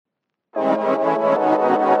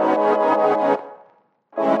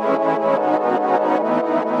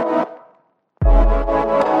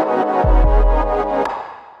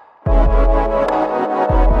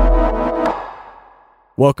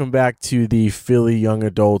Welcome back to the Philly Young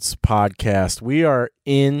Adults podcast. We are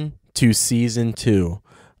into season 2.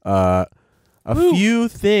 A few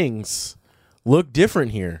things look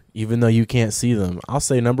different here, even though you can't see them. I'll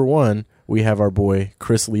say number one, we have our boy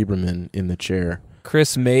Chris Lieberman in the chair.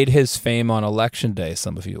 Chris made his fame on Election Day,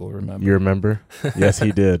 some of you will remember. You remember? Yes,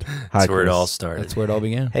 he did. That's where it all started. That's where it all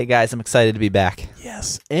began. Hey, guys, I'm excited to be back.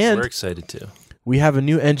 Yes, and we're excited too. We have a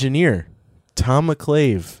new engineer. Tom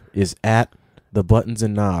McClave is at the buttons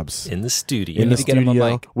and knobs. In the studio. In the studio. Get him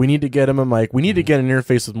a mic. We need to get him a mic. We need to get an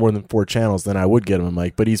interface with more than 4 channels, then I would get him a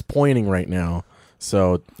mic, but he's pointing right now,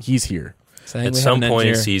 so he's here. At some point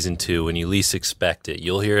in season 2, when you least expect it,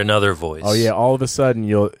 you'll hear another voice. Oh, yeah, all of a sudden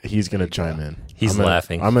he's going to chime in. He's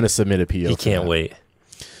laughing. I'm going to submit a PO. He can't wait.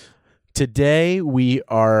 Today, we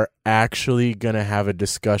are actually going to have a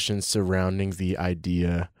discussion surrounding the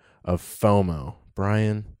idea of FOMO.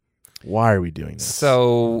 Brian, why are we doing this?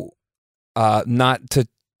 So, not to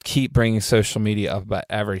keep bringing social media up about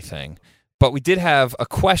everything, but we did have a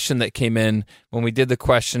question that came in when we did the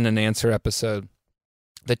question and answer episode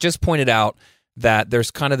that just pointed out that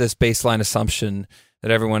there's kind of this baseline assumption that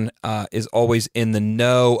everyone is always in the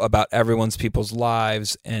know about people's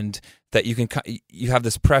lives, and that you have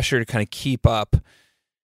this pressure to kind of keep up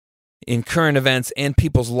in current events and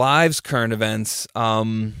people's lives' current events.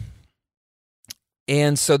 And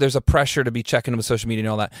so there's a pressure to be checking with social media and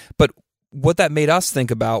all that. But what that made us think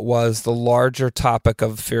about was the larger topic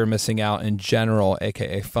of fear of missing out in general,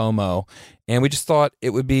 aka FOMO. And we just thought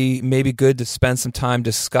it would be maybe good to spend some time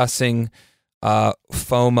discussing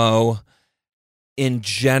FOMO in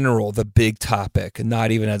general, the big topic,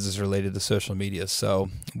 not even as it's related to social media. So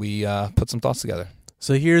we put some thoughts together.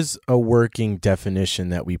 So here's a working definition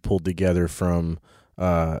that we pulled together from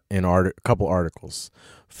a couple articles.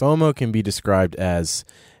 FOMO can be described as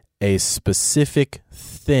a specific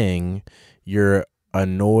thing you're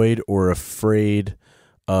annoyed or afraid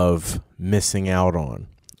of missing out on.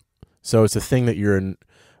 So it's a thing that you're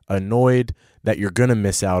annoyed that you're going to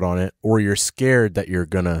miss out on it, or you're scared that you're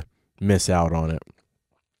going to miss out on it.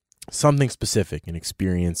 Something specific, an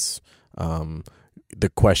experience. The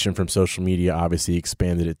question from social media obviously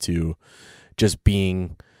expanded it to just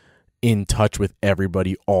being in touch with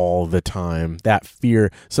everybody all the time. That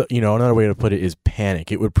fear. So, another way to put it is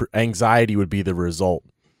panic. Anxiety would be the result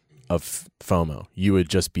of FOMO. You would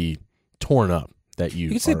just be torn up that you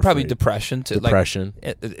could say probably depression too. Depression.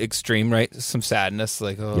 Extreme, right? Some sadness,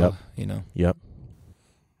 like, Yep.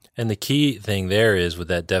 And the key thing there is with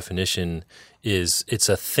that definition is it's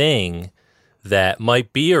a thing that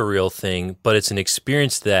might be a real thing, but it's an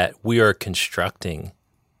experience that we are constructing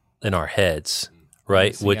in our heads,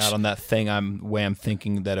 right? Which out on that thing I'm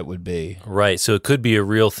thinking that it would be. Right. So it could be a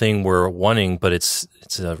real thing we're wanting, but it's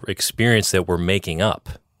an experience that we're making up.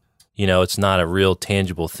 It's not a real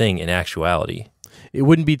tangible thing in actuality. It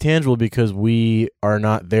wouldn't be tangible because we are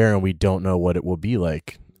not there and we don't know what it will be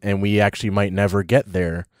like. And we actually might never get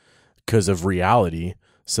there because of reality.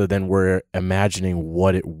 So then we're imagining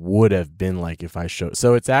what it would have been like if I showed.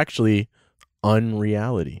 So it's actually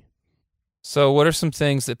unreality. So what are some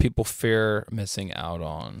things that people fear missing out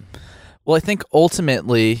on? Well, I think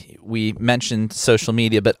ultimately, we mentioned social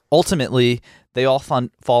media, but ultimately they all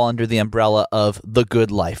fall under the umbrella of the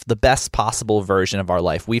good life, the best possible version of our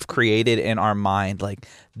life. We've created in our mind, like,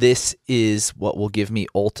 this is what will give me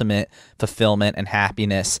ultimate fulfillment and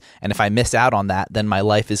happiness. And if I miss out on that, then my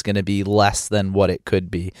life is going to be less than what it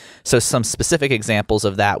could be. So some specific examples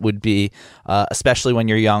of that would be, especially when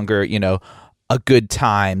you're younger, a good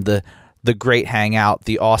time, the great hangout,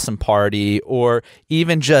 the awesome party, or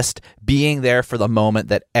even just being there for the moment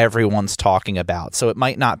that everyone's talking about. So it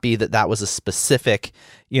might not be that was a specific,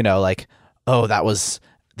 that was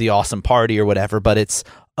the awesome party or whatever, but it's,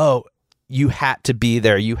 you had to be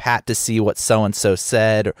there. You had to see what so-and-so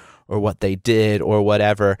said or what they did or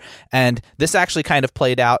whatever. And this actually kind of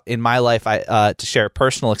played out in my life. To share a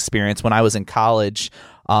personal experience, when I was in college,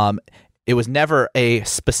 it was never a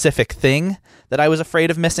specific thing that I was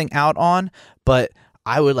afraid of missing out on, but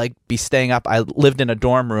I would be staying up. I lived in a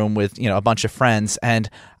dorm room with, a bunch of friends, and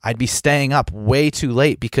I'd be staying up way too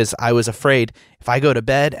late because I was afraid if I go to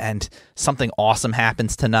bed and something awesome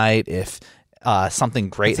happens tonight, if something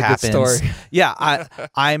great happens. Good story. Yeah,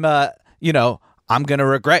 I'm going to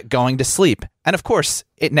regret going to sleep. And of course,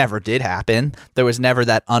 it never did happen. There was never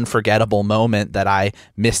that unforgettable moment that I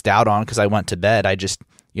missed out on because I went to bed. I just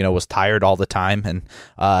was tired all the time and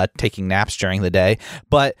taking naps during the day.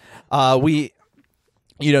 But you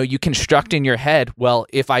construct in your head, well,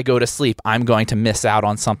 if I go to sleep, I'm going to miss out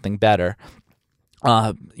on something better.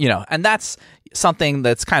 And that's something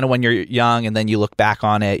that's kind of when you're young and then you look back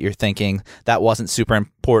on it, you're thinking that wasn't super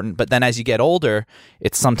important. But then as you get older,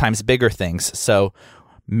 it's sometimes bigger things. So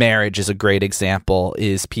marriage is a great example.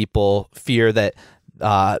 Is people fear that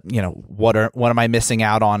what am I missing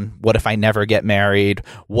out on? What if I never get married?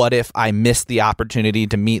 What if I miss the opportunity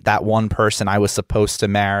to meet that one person I was supposed to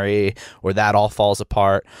marry, or that all falls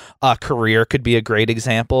apart? Career could be a great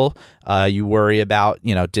example. You worry about,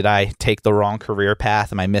 did I take the wrong career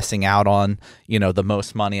path? Am I missing out on, the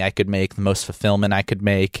most money I could make, the most fulfillment I could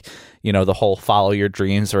make, the whole follow your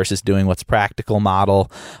dreams versus doing what's practical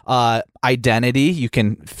model. Identity, you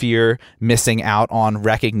can fear missing out on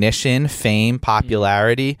recognition, fame,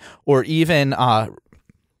 popularity, or even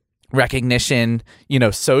recognition,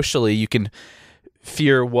 socially. You can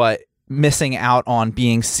fear missing out on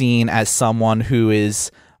being seen as someone who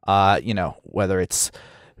is, whether it's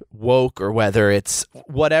woke or whether it's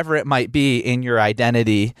whatever it might be in your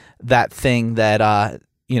identity, that thing that,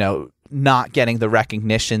 not getting the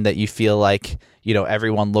recognition that you feel like,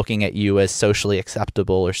 everyone looking at you as socially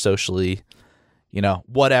acceptable or socially,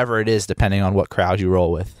 whatever it is, depending on what crowd you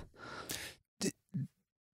roll with.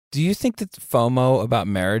 Do you think that FOMO about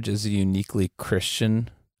marriage is a uniquely Christian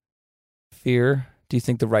fear? Do you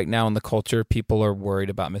think that right now in the culture, people are worried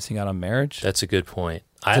about missing out on marriage? That's a good point.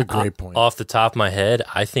 That's a great point. Off the top of my head,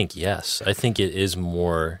 I think yes. I think it is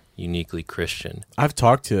more uniquely Christian. I've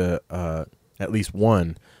talked to at least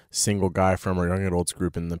one single guy from our young adults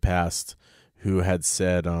group in the past who had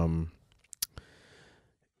said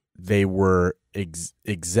they were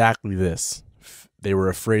exactly this. They were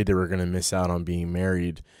afraid they were going to miss out on being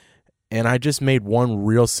married. And I just made one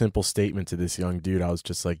real simple statement to this young dude. I was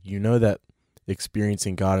just like, that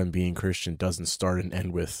experiencing God and being Christian doesn't start and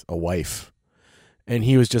end with a wife. And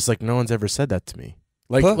he was just like, no one's ever said that to me.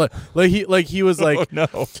 He was like, oh,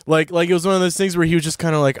 no. like it was one of those things where he was just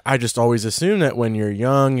kind of like, I just always assume that when you're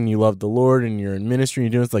young and you love the Lord and you're in ministry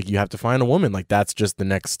and you're doing it's like you have to find a woman. Like that's just the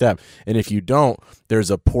next step. And if you don't,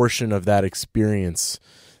 there's a portion of that experience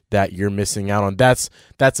that you're missing out on. That's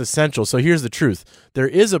essential. So here's the truth. There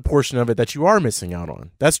is a portion of it that you are missing out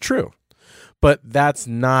on. That's true. But that's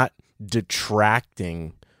not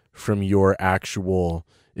detracting from your actual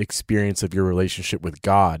experience of your relationship with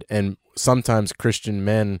God. And sometimes Christian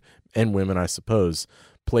men and women, I suppose,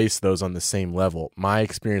 place those on the same level. My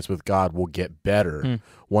experience with God will get better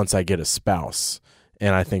once I get a spouse.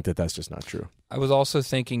 And I think that that's just not true. I was also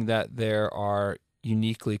thinking that there are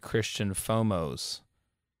uniquely Christian FOMOs.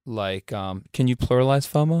 Like, can you pluralize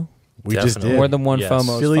FOMO? We just did. More than one Yes.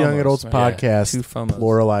 FOMO. Philly Young Adults podcast, Two FOMOs.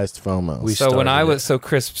 pluralized FOMO. So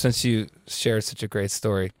Chris, since you shared such a great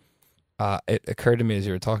story, it occurred to me as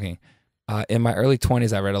you were talking, in my early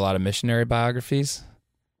 20s, I read a lot of missionary biographies.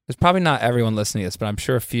 There's probably not everyone listening to this, but I'm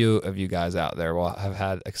sure a few of you guys out there will have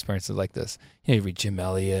had experiences like this. You read Jim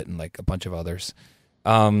Elliot and like a bunch of others.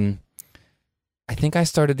 I think I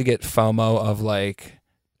started to get FOMO of like,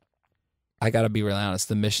 I got to be really honest,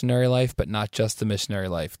 the missionary life, but not just the missionary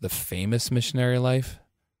life, the famous missionary life.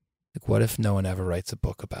 Like, what if no one ever writes a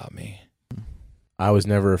book about me? I was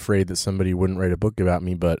never afraid that somebody wouldn't write a book about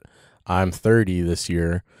me, but I'm 30 this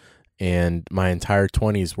year, and my entire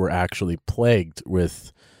 20s were actually plagued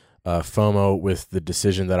with FOMO with the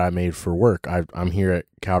decision that I made for work. I'm here at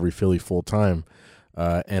Calvary Philly full time,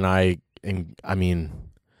 and I mean,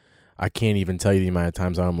 I can't even tell you the amount of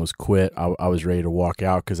times I almost quit. I was ready to walk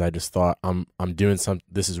out because I just thought I'm doing something.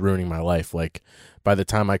 This is ruining my life. Like by the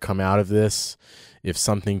time I come out of this, if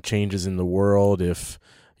something changes in the world, if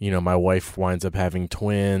my wife winds up having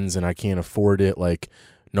twins and I can't afford it, like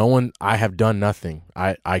I have done nothing.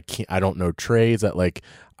 I can't. I don't know trades. That like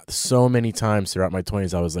so many times throughout my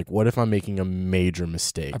 20s, I was like, what if I'm making a major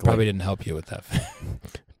mistake? I probably didn't help you with that.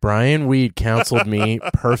 Brian Weed counseled me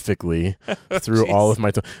perfectly through all of my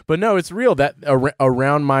time. But no, it's real that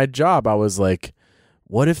around my job, I was like,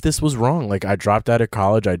 what if this was wrong? Like I dropped out of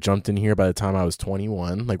college. I jumped in here by the time I was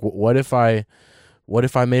 21. Like what if I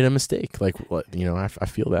made a mistake? Like what, I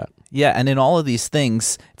feel that. Yeah. And in all of these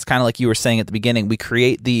things, it's kind of like you were saying at the beginning, we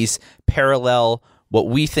create these parallel what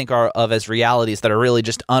we think are of as realities that are really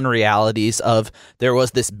just unrealities of there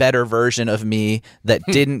was this better version of me that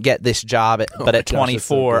didn't get this job, but at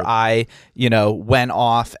 24, I, went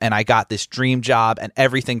off and I got this dream job and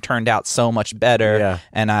everything turned out so much better. Yeah.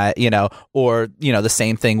 And I, the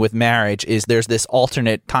same thing with marriage is there's this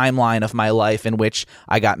alternate timeline of my life in which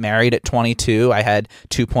I got married at 22. I had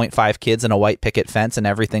 2.5 kids and a white picket fence and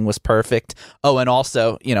everything was perfect. Oh, and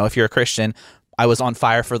also, if you're a Christian, I was on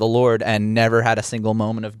fire for the Lord and never had a single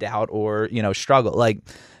moment of doubt or, struggle. Like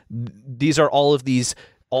these are all of these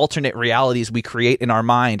alternate realities we create in our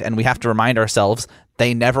mind, and we have to remind ourselves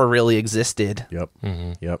they never really existed. Yep.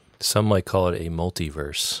 Yep. Some might call it a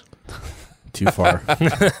multiverse. Too far.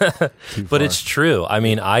 But it's true. I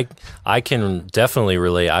mean, I can definitely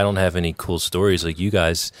relate. I don't have any cool stories like you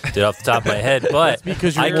guys did off the top of my head, but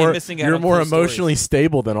because I you're more emotionally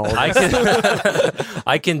stable than all of us.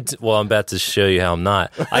 I can. Well, I'm about to show you how I'm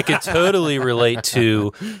not. I could totally relate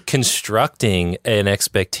to constructing an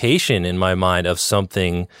expectation in my mind of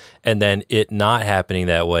something and then it not happening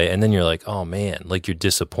that way, and then you're like, oh man, like you're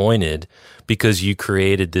disappointed because you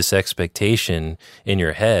created this expectation in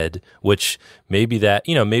your head, which maybe that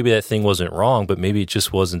thing wasn't wrong, but maybe it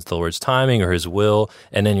just wasn't the Lord's timing or His will,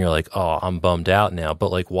 and then you're like, oh, I'm bummed out now.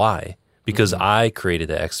 But like, why? Because I created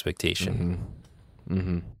that expectation.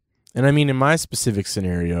 And I mean, in my specific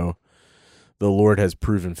scenario, the Lord has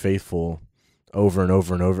proven faithful over and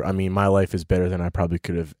over and over. I mean, my life is better than I probably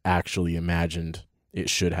could have actually imagined it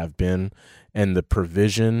should have been. And the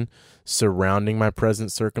provision surrounding my present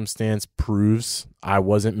circumstance proves I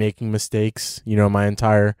wasn't making mistakes, my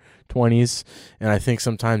entire 20s. And I think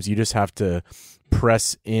sometimes you just have to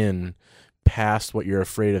press in past what you're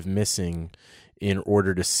afraid of missing in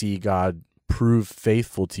order to see God prove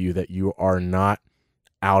faithful to you, that you are not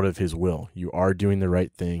out of His will. You are doing the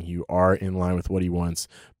right thing. You are in line with what He wants,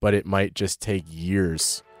 but it might just take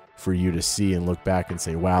years for you to see and look back and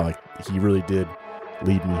say, wow, like He really did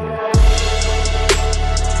lead me here.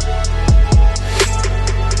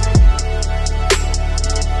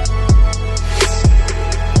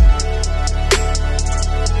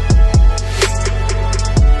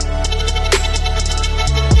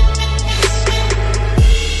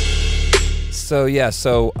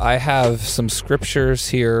 So I have some scriptures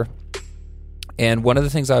here, and one of the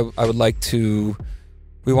things I would like to,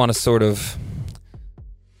 we want to sort of,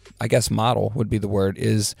 I guess model would be the word,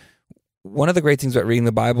 is one of the great things about reading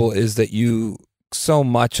the Bible is that so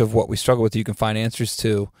much of what we struggle with, you can find answers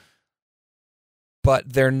to,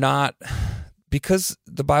 but they're not, because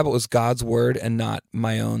the Bible is God's word and not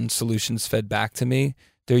my own solutions fed back to me,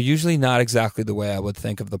 they're usually not exactly the way I would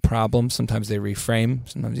think of the problem. Sometimes they reframe.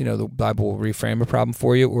 Sometimes, the Bible will reframe a problem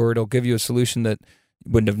for you, or it'll give you a solution that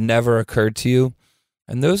wouldn't have never occurred to you.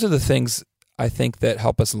 And those are the things I think that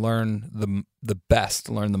help us learn the best,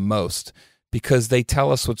 learn the most, because they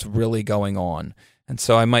tell us what's really going on. And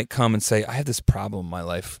so I might come and say, I have this problem in my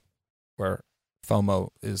life where FOMO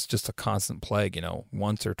is just a constant plague,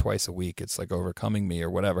 once or twice a week. It's like overcoming me or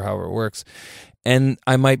whatever, however it works. And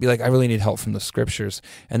I might be like, I really need help from the scriptures.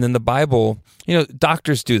 And then the Bible,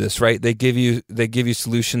 doctors do this, right? They give you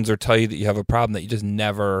solutions or tell you that you have a problem that you just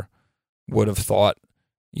never would have thought.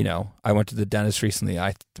 I went to the dentist recently.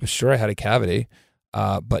 I was sure I had a cavity,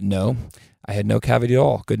 but no, I had no cavity at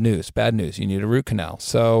all. Good news. Bad news. You need a root canal.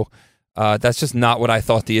 So that's just not what I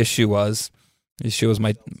thought the issue was. The issue was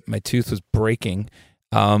my tooth was breaking,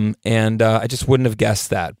 and I just wouldn't have guessed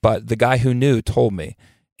that. But the guy who knew told me.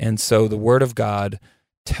 And so the Word of God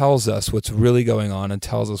tells us what's really going on and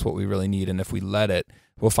tells us what we really need. And if we let it,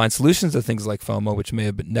 we'll find solutions to things like FOMO, which may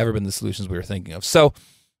have never been the solutions we were thinking of. So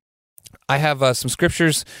I have some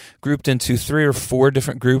scriptures grouped into 3 or 4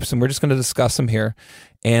 different groups, and we're just going to discuss them here.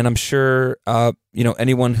 And I'm sure,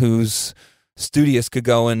 anyone who's studious could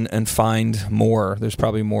go and find more. There's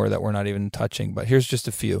probably more that we're not even touching, but here's just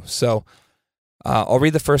a few. So I'll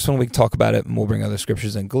read the first one. We can talk about it, and we'll bring other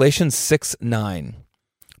scriptures in. Galatians 6:9.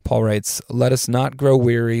 Paul writes, "Let us not grow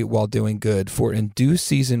weary while doing good, for in due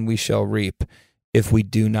season we shall reap if we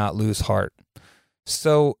do not lose heart."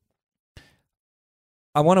 So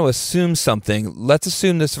I want to assume something. Let's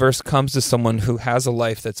assume this verse comes to someone who has a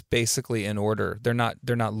life that's basically in order. They're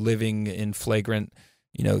not living in flagrant,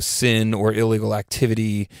 sin or illegal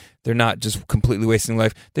activity. They're not just completely wasting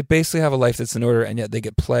life. They basically have a life that's in order, and yet they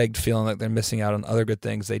get plagued feeling like they're missing out on other good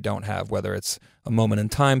things they don't have, whether it's a moment in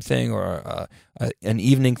time thing or an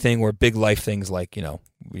evening thing or big life things like,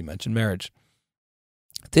 we mentioned marriage.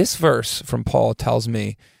 This verse from Paul tells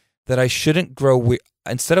me that I shouldn't grow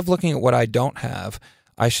instead of looking at what I don't have,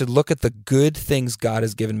 I should look at the good things God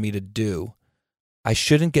has given me to do. I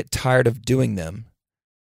shouldn't get tired of doing them,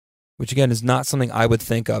 which again is not something I would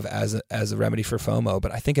think of as a remedy for FOMO,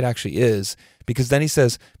 but I think it actually is, because then he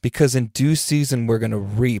says, because in due season we're going to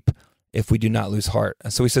reap if we do not lose heart.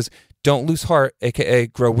 And so he says, don't lose heart, aka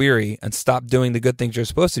grow weary, and stop doing the good things you're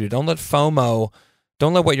supposed to do. Don't let FOMO,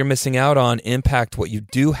 don't let what you're missing out on impact what you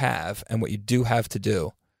do have and what you do have to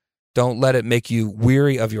do. Don't let it make you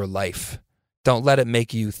weary of your life. Don't let it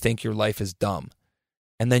make you think your life is dumb.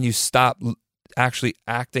 And then you stop actually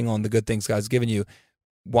acting on the good things God's given you.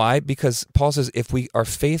 Why? Because Paul says if we are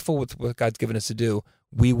faithful with what God's given us to do,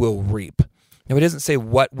 we will reap. Now, he doesn't say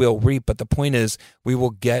what we'll reap, but the point is we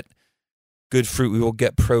will get good fruit. We will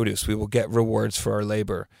get produce. We will get rewards for our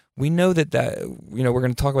labor. We know that we're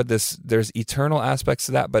going to talk about this. There's eternal aspects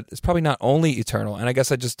to that, but it's probably not only eternal. And I guess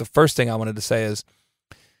the first thing I wanted to say is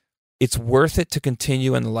it's worth it to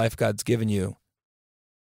continue in the life God's given you.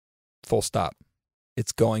 Full stop.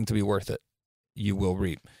 It's going to be worth it. You will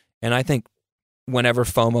reap. And I think whenever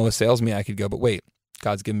FOMO assails me, I could go, but wait,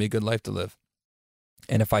 God's given me a good life to live.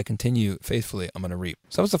 And if I continue faithfully, I'm going to reap.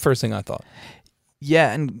 So that was the first thing I thought.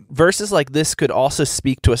 Yeah, and verses like this could also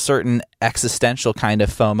speak to a certain existential kind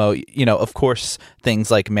of FOMO, of course,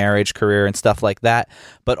 things like marriage, career, and stuff like that,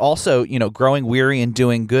 but also, growing weary and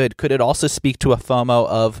doing good. Could it also speak to a FOMO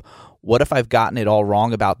of, what if I've gotten it all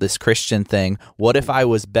wrong about this Christian thing? What if I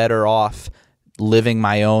was better off living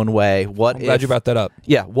my own way? I'm glad you brought that up.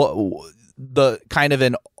 Yeah, the kind of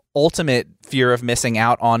an ultimate fear of missing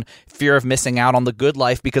out on the good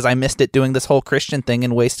life because I missed it doing this whole Christian thing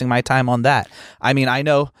and wasting my time on that. I mean, I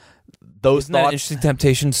know those Isn't that thoughts. an interesting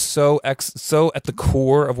temptation, so at the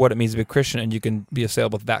core of what it means to be a Christian, and you can be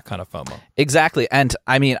assailed with that kind of FOMO. Exactly, and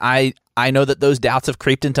I mean, I know that those doubts have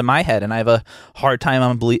creeped into my head, and I have a hard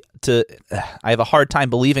time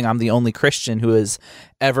believing I'm the only Christian who has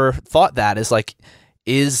ever thought that.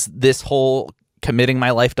 Is this whole committing my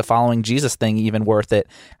life to following Jesus thing even worth it?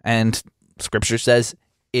 And Scripture says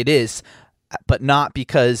it is, but not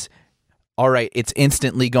because, all right, it's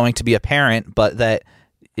instantly going to be apparent, but that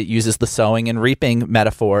it uses the sowing and reaping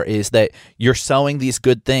metaphor, is that you're sowing these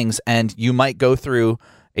good things and you might go through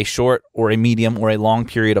a short or a medium or a long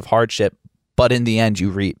period of hardship, but in the end you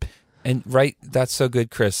reap. And right, that's so good,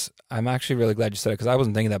 Chris. I'm actually really glad you said it because I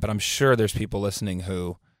wasn't thinking that, but I'm sure there's people listening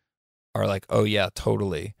who are like, oh yeah,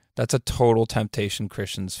 totally. That's a total temptation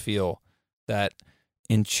Christians feel, that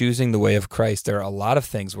in choosing the way of Christ, there are a lot of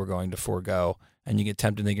things we're going to forego, and you get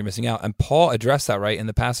tempted and think you're missing out. And Paul addressed that, right, in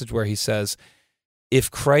the passage where he says,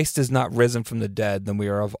 if Christ is not risen from the dead, then we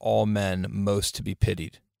are of all men most to be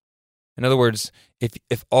pitied. In other words,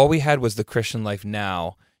 if all we had was the Christian life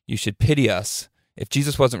now, you should pity us if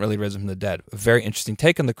Jesus wasn't really risen from the dead. A very interesting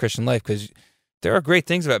take on the Christian life, because there are great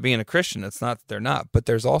things about being a Christian. It's not that they're not, but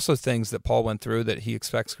there's also things that Paul went through that he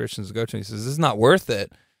expects Christians to go to. He says, this is not worth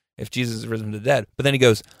it if Jesus is risen from the dead. But then he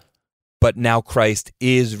goes, but now Christ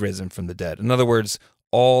is risen from the dead. In other words,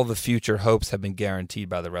 all the future hopes have been guaranteed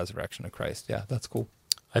by the resurrection of Christ. Yeah, that's cool.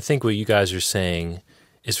 I think what you guys are saying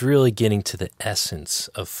is really getting to the essence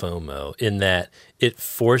of FOMO, in that it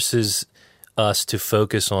forces us to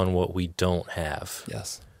focus on what we don't have.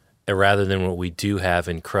 Yes. Rather than what we do have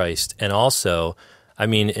in Christ. And also, I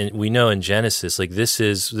mean, we know in Genesis,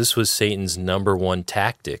 this was Satan's number one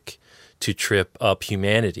tactic to trip up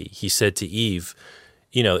humanity. He said to Eve,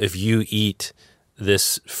 if you eat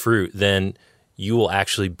this fruit, then you will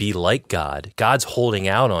actually be like God. God's holding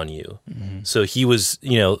out on you. Mm-hmm. So he was,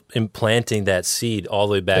 implanting that seed all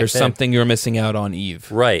the way back There's then. something you're missing out on, Eve.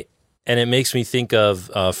 Right. And it makes me think of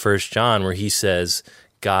 1 John, where he says,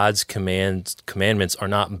 God's commandments are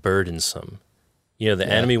not burdensome. The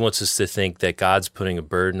enemy wants us to think that God's putting a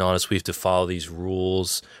burden on us. We have to follow these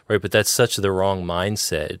rules, right? But that's such the wrong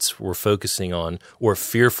mindset. We're focusing on, or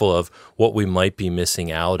fearful of what we might be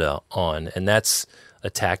missing out on. And that's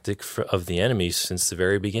a tactic of the enemy since the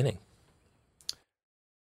very beginning.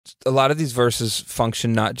 A lot of these verses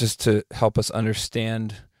function not just to help us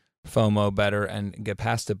understand FOMO better and get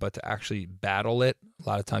past it, but to actually battle it. A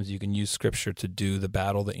lot of times you can use Scripture to do the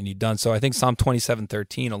battle that you need done. So I think Psalm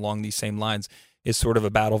 27:13 along these same lines is sort of a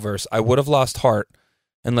battle verse. I would have lost heart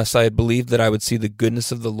unless I had believed that I would see the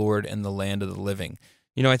goodness of the Lord in the land of the living.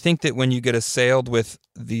 I think that when you get assailed with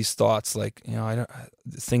these thoughts, like,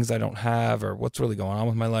 things I don't have, or what's really going on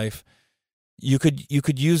with my life, you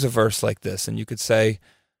could use a verse like this, and you could say,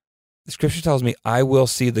 the Scripture tells me, I will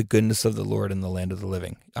see the goodness of the Lord in the land of the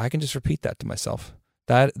living. I can just repeat that to myself.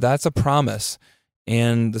 That's a promise.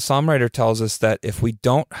 And the psalm writer tells us that if we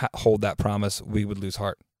don't hold that promise, we would lose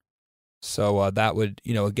heart. So that would,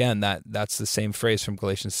 again, that's the same phrase from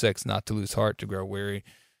Galatians 6, not to lose heart, to grow weary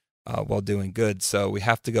while doing good. So we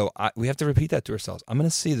have to repeat that to ourselves. I'm going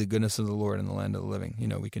to see the goodness of the Lord in the land of the living.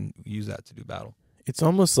 We can use that to do battle. It's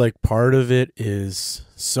almost like part of it is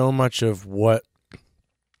so much of what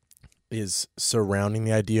is surrounding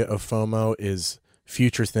the idea of FOMO is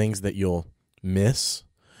future things that you'll miss,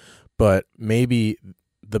 but maybe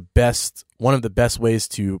one of the best ways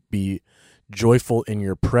to be joyful in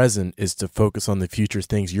your present is to focus on the future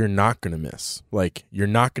things you're not going to miss. Like, you're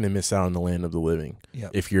not going to miss out on the land of the living.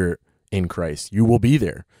 Yep. If you're in Christ. You will be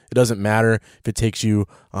there. It doesn't matter if it takes you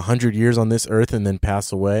 100 years on this earth and then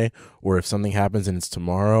pass away, or if something happens and it's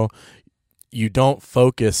tomorrow. You don't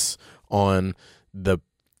focus on the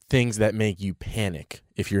things that make you panic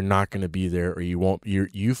if you're not going to be there, or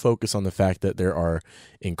you focus on the fact that there are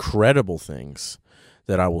incredible things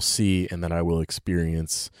that I will see and that I will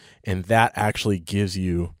experience, and that actually gives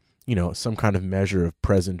you, some kind of measure of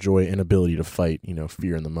present joy and ability to fight,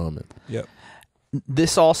 fear in the moment. Yep.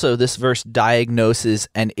 This verse diagnoses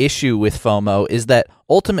an issue with FOMO, is that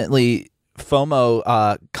ultimately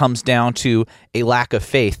FOMO comes down to a lack of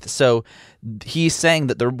faith. So he's saying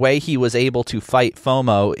that the way he was able to fight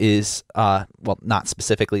FOMO is, not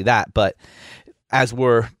specifically that, but as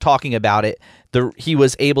we're talking about it, he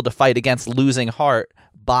was able to fight against losing heart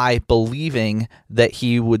by believing that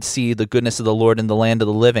he would see the goodness of the Lord in the land of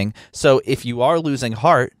the living. So if you are losing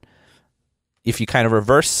heart, if you kind of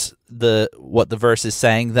reverse what the verse is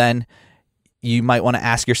saying, then you might want to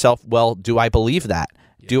ask yourself, well, do I believe that?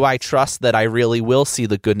 Yeah. Do I trust that I really will see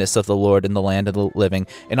the goodness of the Lord in the land of the living?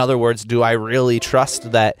 In other words, do I really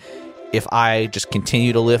trust that if I just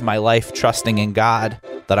continue to live my life trusting in God,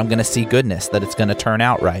 that I'm going to see goodness, that it's going to turn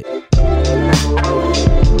out right?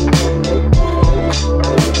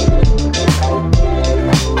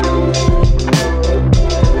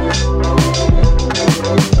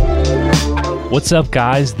 What's up,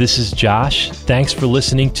 guys? This is Josh. Thanks for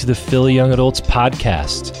listening to the Philly Young Adults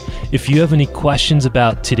podcast. If you have any questions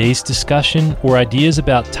about today's discussion or ideas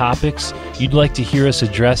about topics you'd like to hear us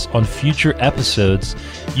address on future episodes,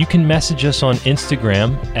 you can message us on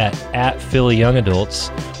Instagram at Philly Young Adults,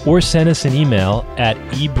 or send us an email at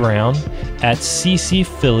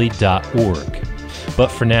ebrown@ccphilly.org. But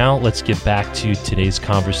for now, let's get back to today's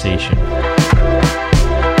conversation.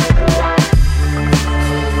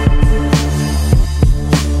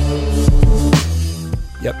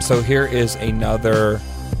 Yep, so here is another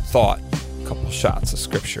thought, a couple shots of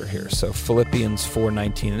scripture here. So Philippians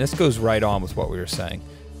 4:19, and this goes right on with what we were saying.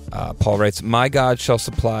 Paul writes, "My God shall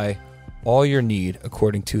supply all your need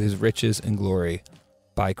according to his riches and glory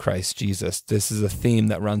by Christ Jesus." This is a theme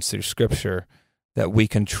that runs through scripture, that we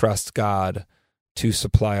can trust God to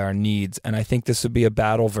supply our needs. And I think this would be a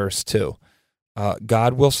battle verse too.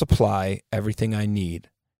 God will supply everything I need.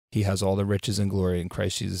 He has all the riches and glory in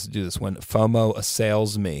Christ Jesus to do this. When FOMO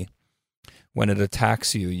assails me, when it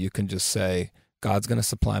attacks you, you can just say, God's going to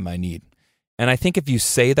supply my need. And I think if you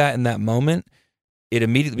say that in that moment, it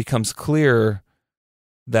immediately becomes clear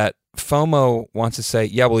that FOMO wants to say,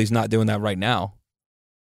 yeah, well, he's not doing that right now.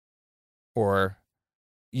 Or,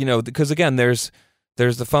 because again, there's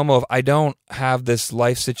the FOMO of, I don't have this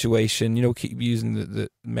life situation, keep using the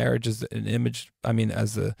marriage as an image,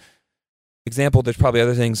 as the example. There's probably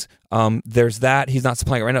other things. There's that, he's not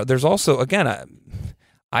supplying it right now. There's also, again,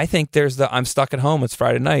 I think there's I'm stuck at home, it's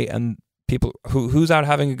Friday night, and people, who's out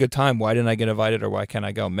having a good time? Why didn't I get invited, or why can't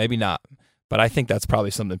I go? Maybe not, but I think that's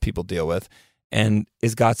probably something people deal with. And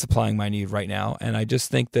is God supplying my need right now? And I just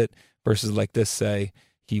think that verses like this say,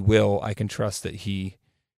 he will, I can trust that he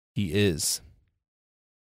is.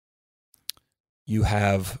 You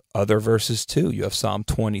have other verses too. You have Psalm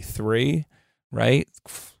 23, right?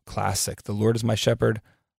 Classic. The Lord is my shepherd,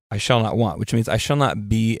 I shall not want, which means I shall not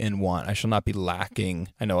be in want. I shall not be lacking.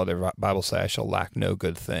 I know other Bibles say I shall lack no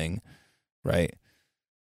good thing, right?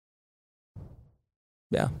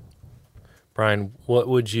 Yeah. Brian, what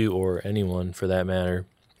would you, or anyone for that matter,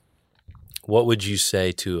 what would you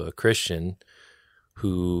say to a Christian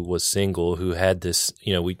who was single, who had this,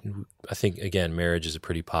 I think, again, marriage is a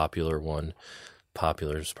pretty popular one.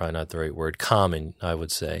 Popular is probably not the right word. Common, I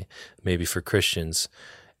would say, maybe for Christians.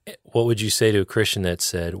 What would you say to a Christian that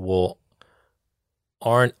said, well,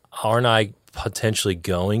 aren't I potentially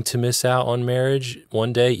going to miss out on marriage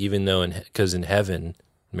one day, even though because in heaven,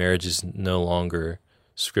 marriage is no longer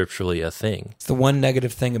scripturally a thing? It's the one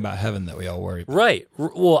negative thing about heaven that we all worry about. Right.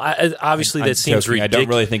 Well, obviously that seems ridiculous. I don't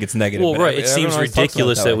really think it's negative. Well, right. It seems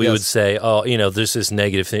ridiculous that we would say, there's this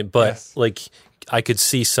negative thing. But I could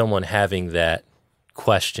see someone having that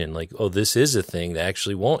question, like, oh, this is a thing that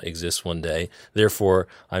actually won't exist one day, therefore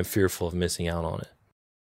I'm fearful of missing out on it.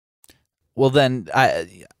 Well, then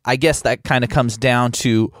I guess that kind of comes down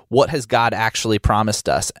to, what has God actually promised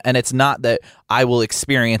us? And it's not that I will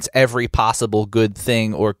experience every possible good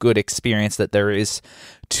thing or good experience that there is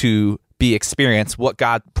to be experienced. What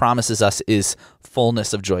God promises us is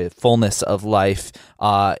fullness of joy, fullness of life.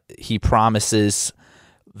 He promises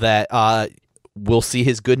that we'll see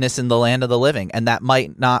his goodness in the land of the living. And that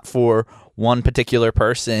might not, for one particular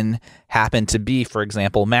person, happen to be, for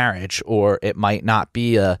example, marriage, or it might not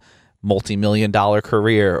be a multi-million-dollar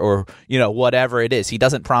career, or whatever it is. He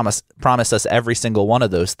doesn't promise us every single one of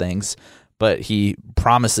those things, but he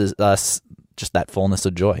promises us just that fullness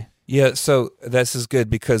of joy. Yeah, so this is good,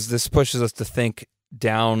 because this pushes us to think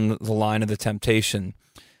down the line of the temptation.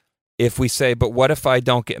 If we say, but what if I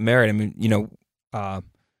don't get married? I mean,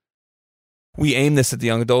 we aim this at the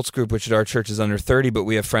young adults group, which at our church is under 30, but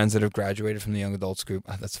we have friends that have graduated from the young adults group.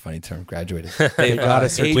 That's a funny term, graduated. They've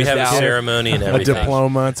We have a out. ceremony and A everything.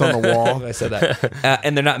 diploma, it's on the wall. I said that.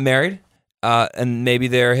 And they're not married, and maybe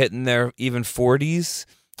they're hitting their even 40s,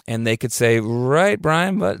 and they could say, right,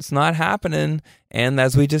 Brian, but it's not happening. And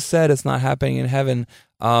as we just said, it's not happening in heaven.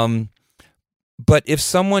 But if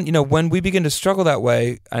someone, when we begin to struggle that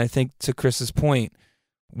way, I think to Chris's point,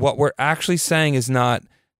 what we're actually saying is not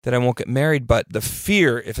that I won't get married, but the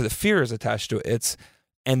fear, if the fear is attached to it,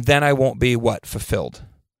 and then I won't be what? Fulfilled,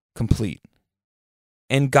 complete.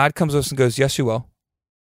 And God comes to us and goes, yes, you will.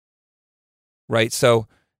 Right? So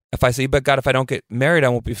if I say, but God, if I don't get married, I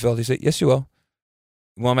won't be fulfilled. He said, yes, you will.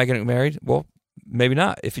 Well, am I going to get married? Well, maybe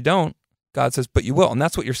not. If you don't, God says, but you will. And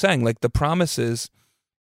that's what you're saying. Like the promise is,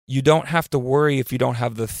 you don't have to worry if you don't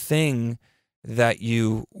have the thing that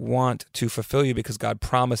you want to fulfill you, because God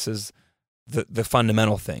promises the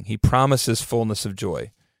fundamental thing. He promises fullness of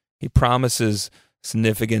joy. He promises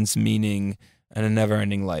significance, meaning, and a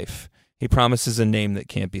never-ending life. He promises a name that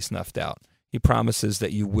can't be snuffed out. He promises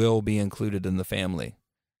that you will be included in the family.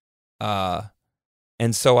 And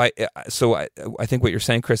so I think what you're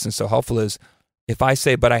saying, Chris, is so helpful is, if I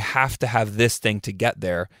say, but I have to have this thing to get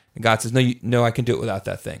there, and God says, no, I can do it without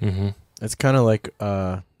that thing. Mm-hmm. It's kind of like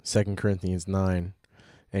 2 Corinthians 9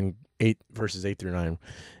 and 8, verses 8 through 9.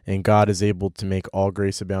 And God is able to make all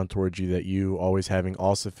grace abound towards you, that you, always having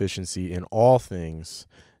all sufficiency in all things,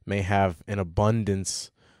 may have an abundance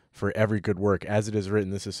for every good work. As it is written,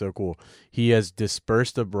 this is so cool, He has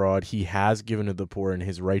dispersed abroad, He has given to the poor, and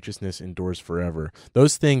His righteousness endures forever.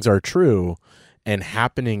 Those things are true and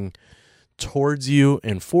happening towards you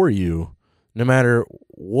and for you, no matter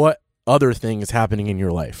what other thing is happening in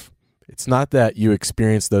your life. It's not that you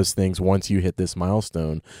experience those things once you hit this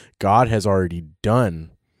milestone. God has already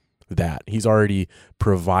done that. He's already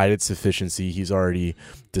provided sufficiency. He's already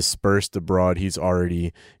dispersed abroad. He's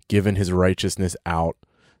already given His righteousness out.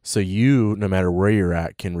 So you, no matter where you're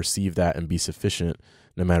at, can receive that and be sufficient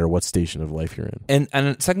no matter what station of life you're in.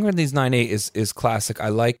 And 2 Corinthians 9:8 is classic.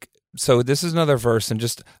 So this is another verse, and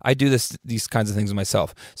just I do these kinds of things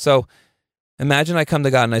myself. So imagine I come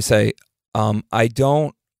to God and I say, I'm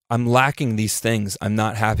lacking these things. I'm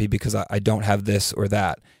not happy because I don't have this or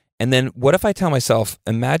that. And then what if I tell myself,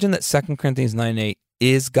 imagine that 2 Corinthians 9:8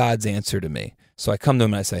 is God's answer to me. So I come to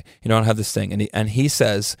Him and I say, I don't have this thing. And he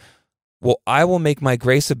says, well, I will make my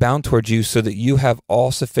grace abound towards you so that you have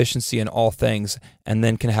all sufficiency in all things, and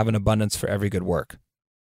then can have an abundance for every good work.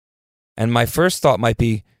 And my first thought might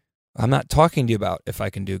be, I'm not talking to you about if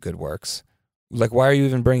I can do good works. Like, why are you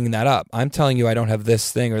even bringing that up? I'm telling you I don't have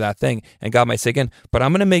this thing or that thing. And God might say again, but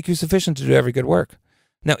I'm going to make you sufficient to do every good work.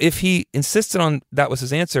 Now, if He insisted on that was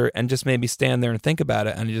His answer and just made me stand there and think about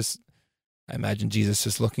it, and I imagine Jesus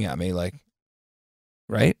just looking at me like,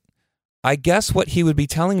 right? I guess what He would be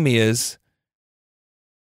telling me is,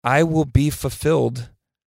 I will be fulfilled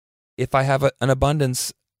if I have an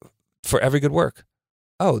abundance for every good work.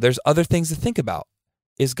 Oh, there's other things to think about.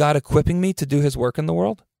 Is God equipping me to do His work in the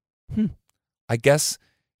world? I guess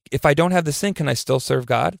if I don't have this thing, can I still serve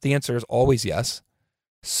God? The answer is always yes.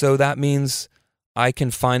 So that means I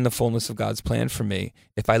can find the fullness of God's plan for me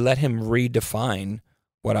if I let Him redefine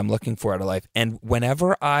what I'm looking for out of life. And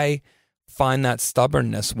whenever I find that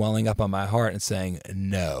stubbornness welling up on my heart and saying,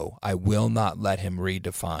 no, I will not let Him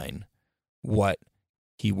redefine what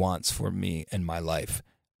He wants for me in my life,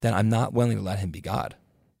 then I'm not willing to let Him be God.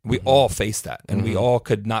 We all face that, and we all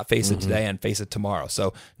could not face it today and face it tomorrow.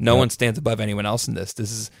 So no one stands above anyone else in this.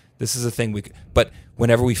 This is a thing but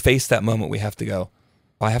whenever we face that moment, we have to go,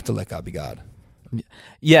 I have to let God be God.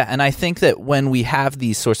 Yeah, and I think that when we have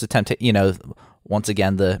these sorts of temptations, once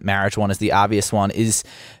again, the marriage one is the obvious one, is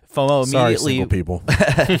FOMO immediately. Sorry, single people.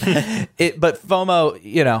 But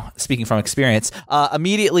FOMO, speaking from experience,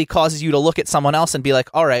 immediately causes you to look at someone else and be like,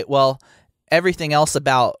 all right, well, everything else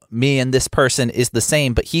about me and this person is the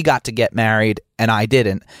same, but he got to get married and I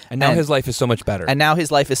didn't. And now his life is so much better.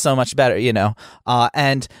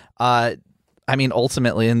 I mean,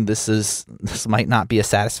 ultimately, and this might not be a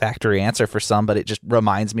satisfactory answer for some, but it just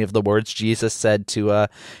reminds me of the words Jesus said to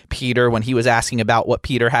Peter when He was asking about what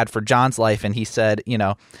Peter had for John's life, and He said,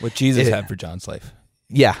 what Jesus had for John's life.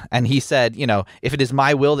 Yeah, and He said, if it is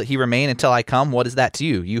my will that he remain until I come, what is that to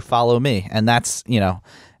you? You follow me. And that's,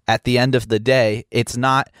 at the end of the day, it's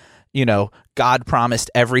not, God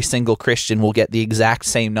promised every single Christian will get the exact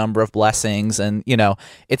same number of blessings. And,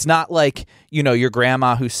 it's not like, your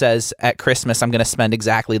grandma who says at Christmas, I'm going to spend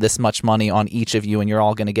exactly this much money on each of you and you're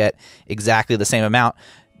all going to get exactly the same amount.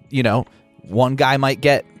 One guy might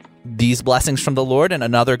get these blessings from the Lord and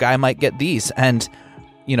another guy might get these. And,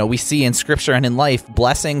 we see in Scripture and in life,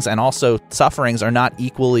 blessings and also sufferings are not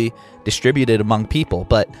equally distributed among people.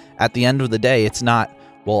 But at the end of the day, it's not,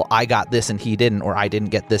 well, I got this and he didn't, or I didn't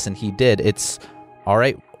get this and he did. It's, all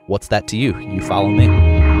right, what's that to you? You follow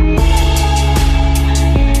me.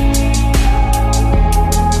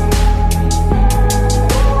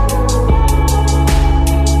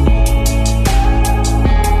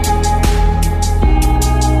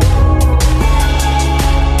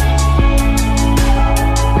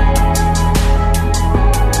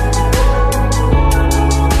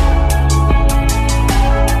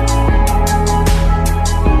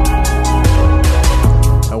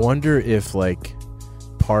 I wonder if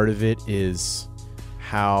part of it is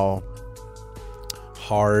how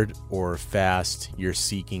hard or fast you're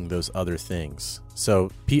seeking those other things.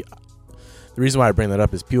 So the reason why I bring that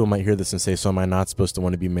up is people might hear this and say, so am I not supposed to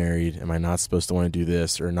want to be married? Am I not supposed to want to do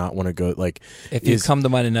this or not want to go? If you come to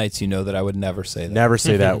Monday nights, you know that I would never say that. Never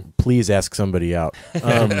say that. Please ask somebody out.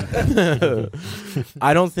 I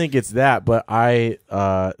don't think it's that, but I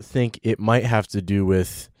think it might have to do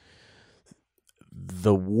with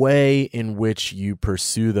the way in which you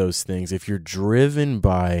pursue those things. If you're driven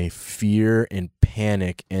by fear and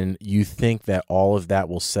panic and you think that all of that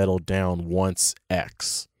will settle down once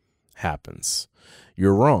X happens,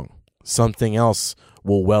 you're wrong. Something else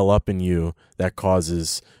will well up in you that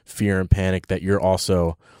causes fear and panic that you're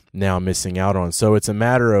also now missing out on. So it's a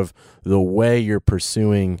matter of the way you're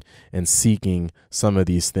pursuing and seeking some of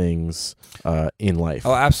these things in life.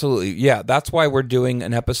 Oh, absolutely. Yeah, that's why we're doing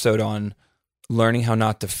an episode on learning how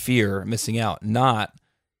not to fear missing out, not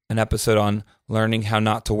an episode on learning how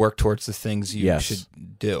not to work towards the things you should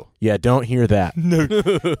do. Yeah, don't hear that. No.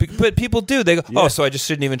 But people do. They go, so I just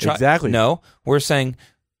shouldn't even try. Exactly. No, we're saying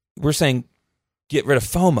get rid of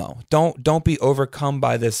FOMO. Don't be overcome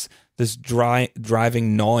by this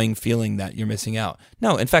driving, gnawing feeling that you're missing out.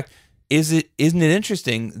 No, in fact, isn't it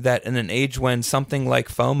interesting that in an age when something like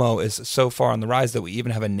FOMO is so far on the rise that we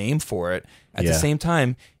even have a name for it, at the same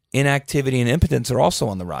time, inactivity and impotence are also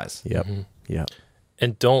on the rise. Yep. Mm-hmm. Yep.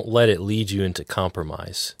 And don't let it lead you into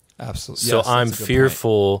compromise. Absolutely. So I'm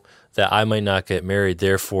fearful that I might not get married.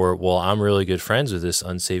 Therefore, I'm really good friends with this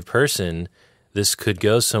unsaved person. This could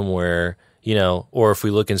go somewhere, or if we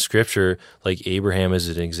look in Scripture, like Abraham as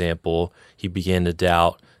an example, he began to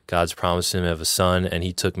doubt God's promise him of a son, and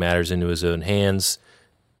he took matters into his own hands.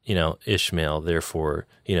 Ishmael, therefore,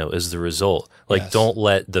 is the result. Don't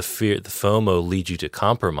let the FOMO lead you to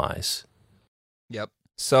compromise. Yep.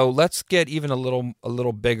 So let's get even a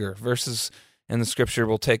little bigger. Verses in the Scripture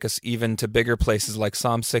will take us even to bigger places like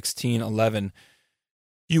Psalm 16:11.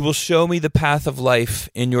 You will show me the path of life.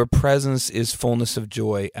 In your presence is fullness of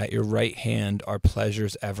joy. At your right hand are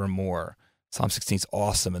pleasures evermore. Psalm 16 is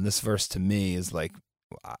awesome, and this verse to me is like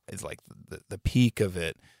the peak of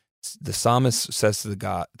it. The psalmist says to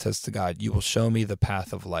God, you will show me the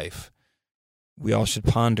path of life. We all should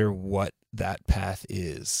ponder what that path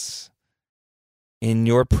is. In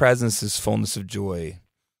your presence is fullness of joy.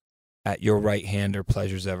 At your right hand are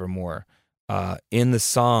pleasures evermore. In the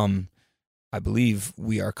psalm, I believe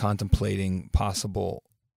we are contemplating possible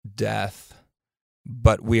death,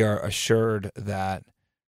 but we are assured that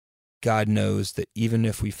God knows that even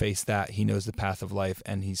if we face that, he knows the path of life,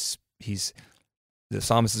 and the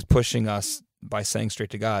psalmist is pushing us by saying straight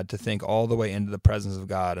to God to think all the way into the presence of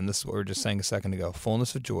God. And this is what we were just saying a second ago.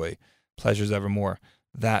 Fullness of joy, pleasures evermore.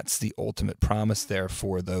 That's the ultimate promise there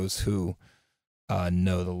for those who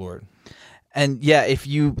know the Lord. And yeah, if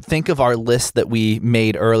you think of our list that we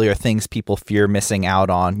made earlier, things people fear missing out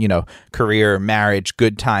on, career, marriage,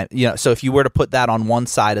 good time, so if you were to put that on one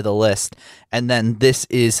side of the list, and then this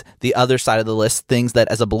is the other side of the list, things that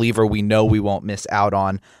as a believer we know we won't miss out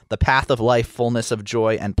on, the path of life, fullness of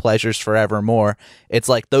joy, and pleasures forevermore, it's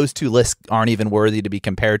like those two lists aren't even worthy to be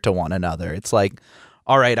compared to one another. It's like,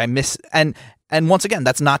 all right, I miss, and once again,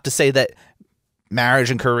 that's not to say that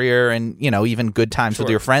marriage and career and even good times with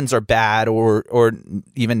your friends are bad or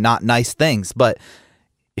even not nice things, but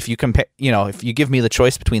if you compare, if you give me the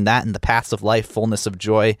choice between that and the paths of life, fullness of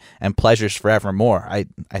joy, and pleasures forevermore, I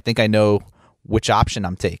think I know which option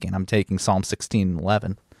I'm taking. I'm taking Psalm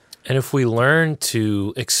 16:11. And if we learn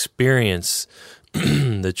to experience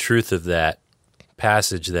the truth of that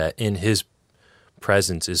passage, that in his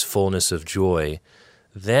presence is fullness of joy,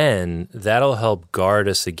 then that'll help guard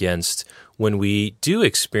us against when we do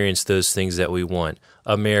experience those things that we want,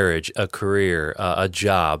 a marriage, a career, a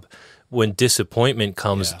job. When disappointment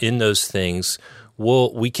comes in those things,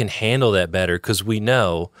 we can handle that better because we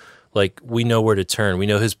know where to turn. We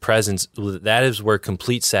know his presence. That is where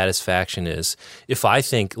complete satisfaction is. If I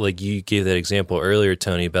think, like you gave that example earlier,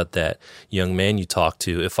 Tony, about that young man you talked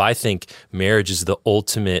to, if I think marriage is the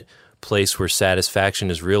ultimate place where satisfaction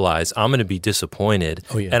is realized, I'm going to be disappointed.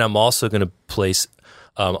 Oh, yeah. And I'm also going to place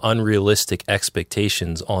unrealistic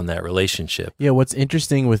expectations on that relationship. Yeah, what's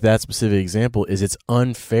interesting with that specific example is it's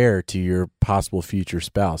unfair to your possible future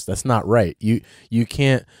spouse. That's not right. You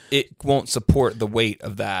can't. It won't support the weight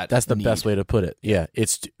of that. That's the need. best way to put it. Yeah,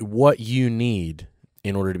 it's what you need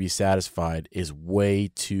in order to be satisfied is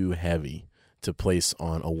way too heavy to place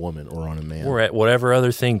on a woman or on a man. Or at whatever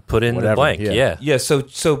other thing put in the blank. Yeah. Yeah, so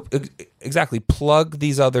exactly, plug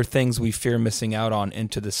these other things we fear missing out on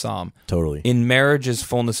into the psalm. Totally. In marriage's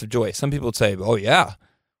fullness of joy. Some people would say, oh yeah.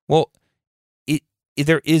 Well,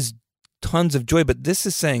 there is tons of joy, but this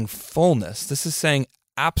is saying fullness. This is saying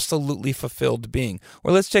absolutely fulfilled being.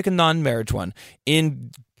 Or let's take a non-marriage one.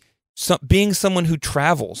 In being someone who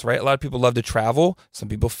travels, right? A lot of people love to travel. Some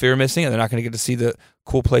people fear missing it. They're not going to get to see the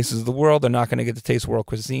cool places of the world. They're not going to get to taste world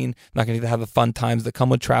cuisine. Not going to get to have the fun times that come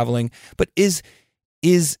with traveling. But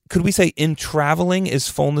could we say in traveling is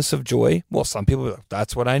fullness of joy? Well, some people are like,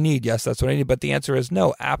 that's what I need. Yes, that's what I need. But the answer is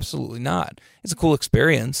no, absolutely not. It's a cool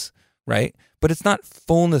experience, right? But it's not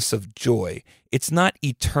fullness of joy. It's not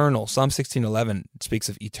eternal. Psalm 16:11 speaks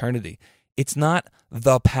of eternity. It's not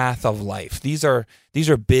the path of life. These are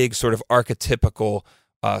big sort of archetypical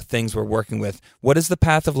things we're working with. What is the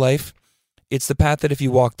path of life? It's the path that if you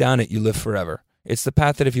walk down it, you live forever. It's the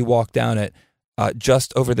path that if you walk down it,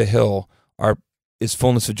 just over the hill is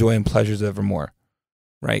fullness of joy and pleasures evermore,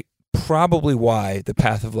 right? Probably why the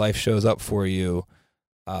path of life shows up for you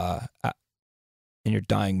in your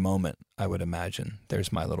dying moment, I would imagine.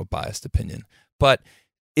 There's my little biased opinion. But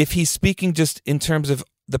if he's speaking just in terms of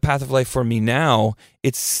the path of life for me now,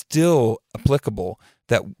 it's still applicable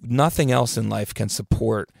that nothing else in life can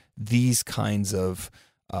support these kinds of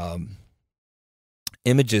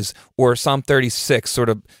images. Or Psalm 36 sort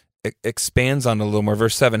of expands on it a little more.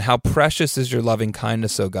 Verse 7, how precious is your loving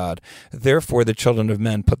kindness, O God. Therefore the children of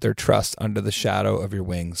men put their trust under the shadow of your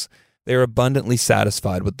wings. They are abundantly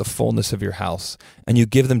satisfied with the fullness of your house, and you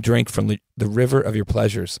give them drink from the river of your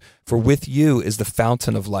pleasures. For with you is the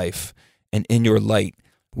fountain of life, and in your light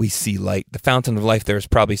we see light. The fountain of life there is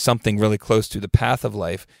probably something really close to the path of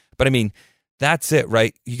life. But I mean, that's it,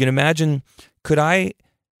 right? You can imagine, could I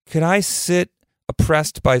sit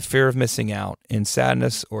oppressed by fear of missing out in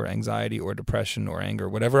sadness or anxiety or depression or anger,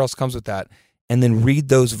 whatever else comes with that, and then read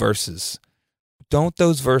those verses? Don't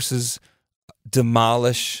those verses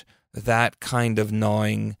demolish that kind of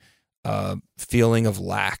gnawing feeling of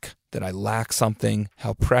lack, that I lack something?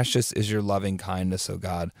 How precious is your loving kindness, O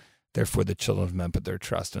God. Therefore, the children of men put their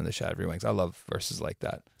trust in the shadow of your wings. I love verses like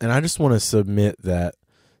that. And I just want to submit that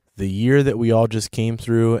the year that we all just came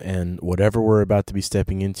through and whatever we're about to be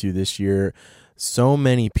stepping into this year, so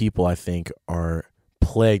many people, I think, are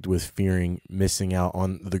plagued with fearing missing out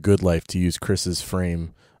on the good life, to use Chris's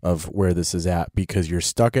frame of where this is at, because you're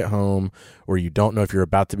stuck at home, or you don't know if you're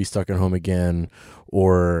about to be stuck at home again,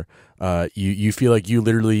 or you feel like you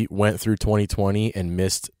literally went through 2020 and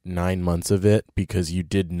missed 9 months of it because you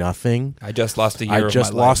did nothing. I just lost a year of my life. I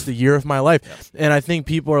just lost a year of my life. Yep. And I think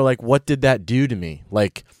people are like, what did that do to me?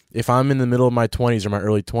 Like, if I'm in the middle of my 20s or my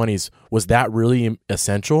early 20s, was that really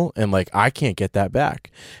essential? And like, I can't get that back.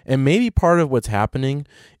 And maybe part of what's happening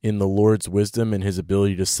in the Lord's wisdom and his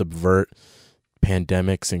ability to subvert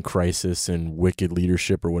pandemics and crisis and wicked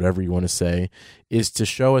leadership, or whatever you want to say, is to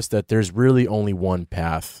show us that there's really only one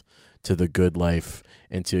path to the good life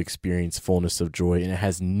and to experience fullness of joy. And it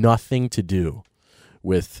has nothing to do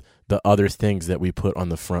with the other things that we put on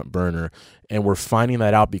the front burner. And we're finding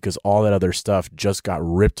that out because all that other stuff just got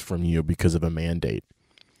ripped from you because of a mandate.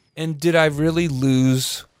 And did I really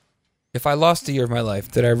lose, if I lost a year of my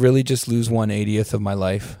life, did I really just lose 1/80th of my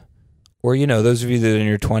life? Or, you know, those of you that are in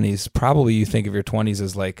your 20s, probably you think of your 20s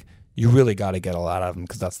as like, you really got to get a lot out of them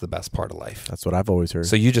because that's the best part of life. That's what I've always heard.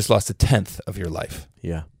 So you just lost 1/10 of your life.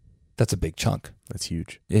 Yeah. That's a big chunk. That's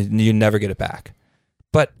huge. You never get it back.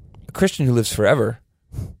 But a Christian who lives forever,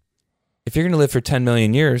 if you're going to live for 10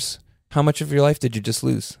 million years, how much of your life did you just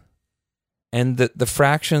lose? And the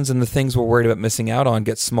fractions and the things we're worried about missing out on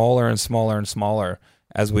get smaller and smaller and smaller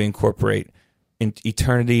as we incorporate in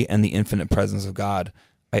eternity and the infinite presence of God.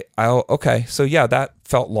 Okay, so yeah, that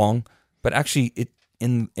felt long, but actually,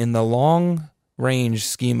 in the long range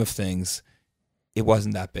scheme of things, it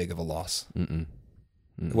wasn't that big of a loss. Mm-mm.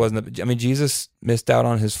 It wasn't. I mean, Jesus missed out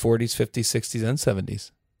on his 40s, 50s, 60s, and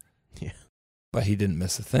 70s. Yeah. But he didn't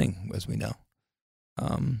miss a thing, as we know.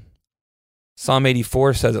 Psalm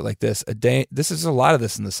 84 says it like this: this is a lot of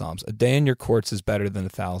this in the Psalms. A day in your courts is better than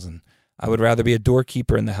 1,000. I would rather be a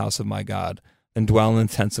doorkeeper in the house of my God than dwell in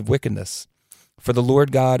the tents of wickedness. For the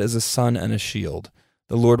Lord God is a sun and a shield.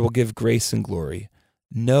 The Lord will give grace and glory.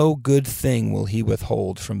 No good thing will he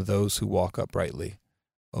withhold from those who walk uprightly.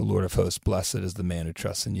 O Lord of hosts, blessed is the man who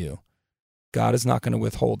trusts in you. God is not going to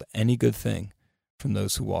withhold any good thing from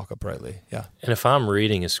those who walk uprightly. Yeah. And if I'm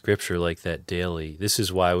reading a scripture like that daily, this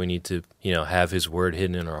is why we need to, have his word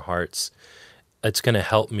hidden in our hearts. It's going to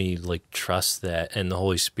help me trust that, and the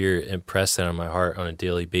Holy Spirit impress that on my heart on a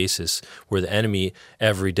daily basis, where the enemy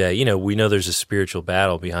every day, we know there's a spiritual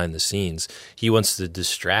battle behind the scenes. He wants to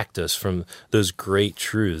distract us from those great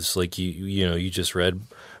truths like you just read,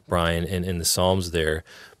 Brian, in the Psalms there.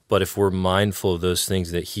 But if we're mindful of those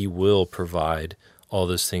things, that he will provide all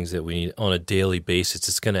those things that we need on a daily basis,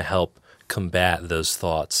 it's going to help combat those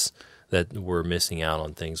thoughts that we're missing out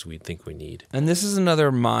on things we think we need. And this is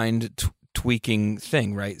another mind tweaking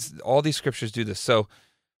thing, right? All these scriptures do this. So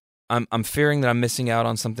I'm fearing that I'm missing out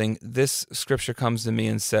on something. This scripture comes to me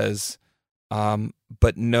and says,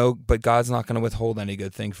 but God's not going to withhold any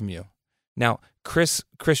good thing from you. Now, Chris,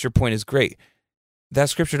 your point is great. That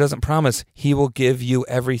scripture doesn't promise he will give you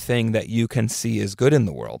everything that you can see is good in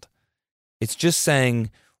the world. It's just saying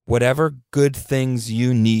whatever good things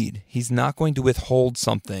you need, he's not going to withhold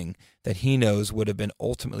something that he knows would have been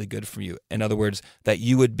ultimately good for you. In other words, that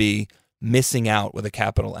you would be missing out with a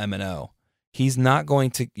capital M&O. You're not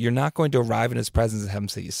going to arrive in his presence and have him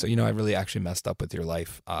say, so, I really actually messed up with your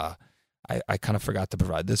life. I kind of forgot to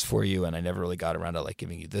provide this for you, and I never really got around to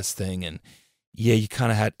giving you this thing. And yeah, you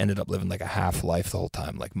kind of ended up living a half life the whole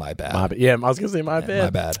time. My bad. Yeah, I was going to say my bad. My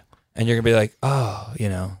bad. And you're going to be like, oh,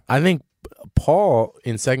 I think Paul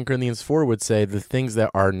in 2 Corinthians 4 would say the things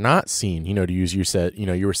that are not seen, to use,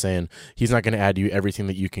 you were saying he's not going to add you everything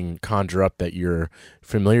that you can conjure up that you're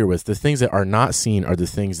familiar with. The things that are not seen are the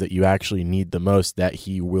things that you actually need the most, that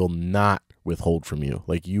he will not withhold from you.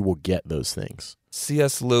 You will get those things.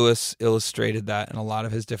 C.S. Lewis illustrated that in a lot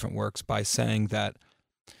of his different works by saying that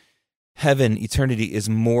heaven, eternity, is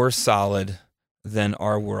more solid than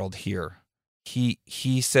our world here.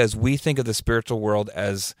 He says we think of the spiritual world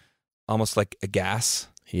as almost like a gas.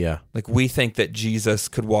 Yeah. We think that Jesus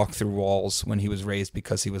could walk through walls when he was raised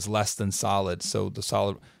because he was less than solid. So the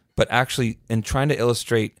solid, but actually in trying to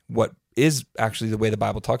illustrate what is actually the way the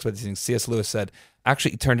Bible talks about these things, C.S. Lewis said,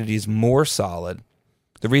 actually eternity is more solid.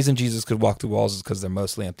 The reason Jesus could walk through walls is because they're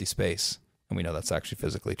mostly empty space. And we know that's actually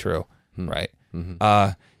physically true, right?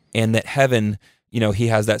 Mm-hmm. And that heaven, he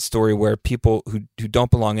has that story where people who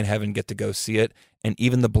don't belong in heaven get to go see it. And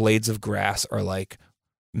even the blades of grass are like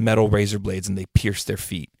metal razor blades, and they pierce their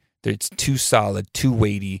feet. It's too solid, too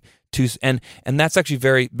weighty, and that's actually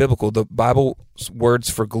very biblical. The Bible's words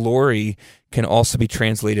for glory can also be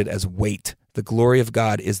translated as weight. The glory of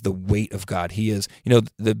God is the weight of God. He is,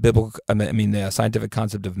 the scientific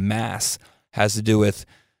concept of mass has to do with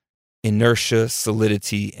inertia,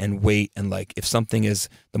 solidity, and weight. And if something is,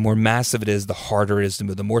 the more massive it is, the harder it is to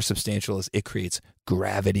move. The more substantial it is, it creates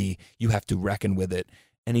gravity. You have to reckon with it.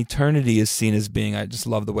 And eternity is seen as being, I just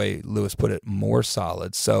love the way Lewis put it, more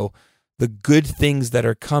solid. So the good things that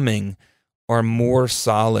are coming are more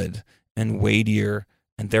solid and weightier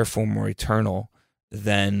and therefore more eternal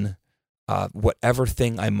than whatever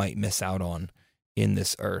thing I might miss out on in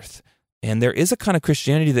this earth. And there is a kind of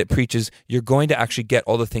Christianity that preaches you're going to actually get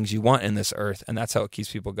all the things you want in this earth, and that's how it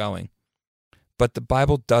keeps people going. But the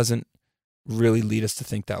Bible doesn't really lead us to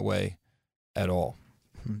think that way at all.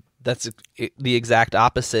 That's the exact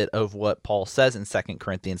opposite of what Paul says in 2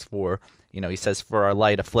 Corinthians 4. He says, for our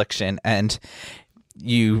light affliction. And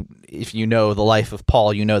if you know the life of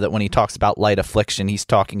Paul, you know that when he talks about light affliction, he's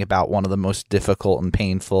talking about one of the most difficult and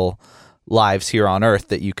painful lives here on earth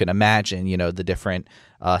that you can imagine. The different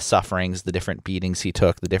sufferings, the different beatings he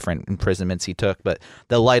took, the different imprisonments he took. But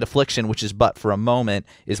the light affliction, which is but for a moment,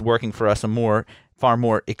 is working for us far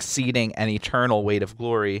more exceeding and eternal weight of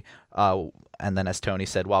glory. And then, as Tony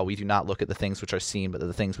said, while we do not look at the things which are seen, but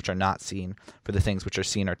the things which are not seen, for the things which are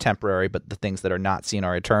seen are temporary, but the things that are not seen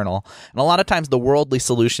are eternal. And a lot of times the worldly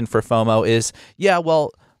solution for FOMO is,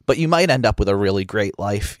 but you might end up with a really great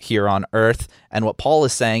life here on earth. And what Paul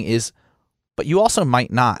is saying is, but you also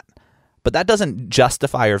might not. But that doesn't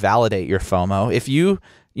justify or validate your FOMO. If you,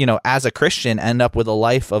 as a Christian, end up with a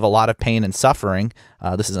life of a lot of pain and suffering,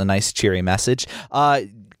 this is a nice cheery message,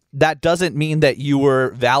 that doesn't mean that you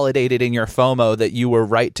were validated in your FOMO, that you were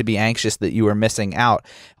right to be anxious, that you were missing out.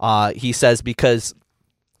 He says, because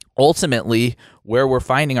ultimately where we're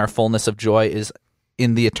finding our fullness of joy is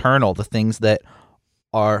in the eternal, the things that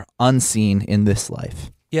are unseen in this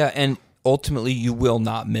life. Yeah, and ultimately you will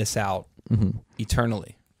not miss out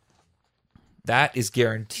eternally. That is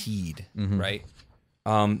guaranteed, right?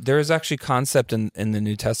 There is actually a concept in the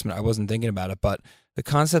New Testament, I wasn't thinking about it, but the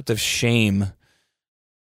concept of shame,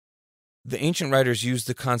 the ancient writers used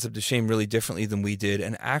the concept of shame really differently than we did,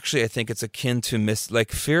 and actually I think it's akin to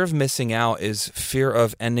fear of missing out is fear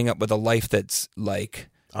of ending up with a life that's like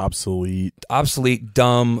obsolete,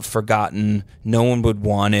 dumb, forgotten, no one would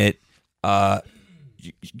want it,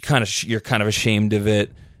 you're kind of ashamed of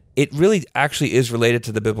it. It really actually is related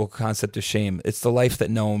to the biblical concept of shame. It's the life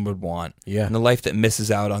that no one would want, and the life that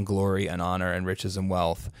misses out on glory and honor and riches and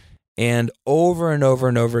wealth. And over and over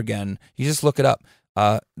and over again, you just look it up.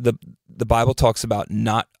 The Bible talks about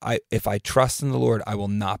if I trust in the Lord, I will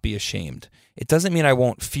not be ashamed. It doesn't mean I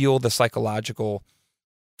won't feel the psychological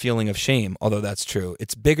feeling of shame, although that's true.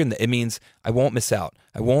 It's bigger than that. It means I won't miss out.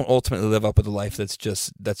 I won't ultimately live up with a life that's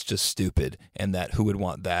just stupid, and that who would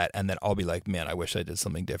want that, and that I'll be like, man, I wish I did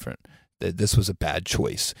something different. That this was a bad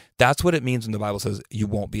choice. That's what it means when the Bible says you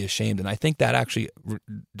won't be ashamed. And I think that actually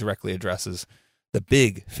directly addresses the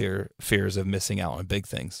big fears of missing out on big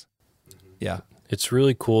things. Yeah. It's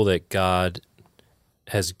really cool that God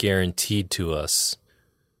has guaranteed to us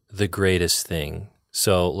the greatest thing.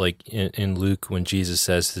 So like in Luke, when Jesus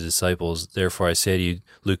says to the disciples, therefore I say to you,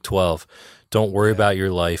 Luke 12, don't worry about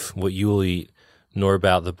your life, what you will eat, nor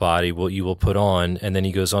about the body, what you will put on. And then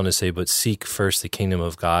he goes on to say, but seek first the kingdom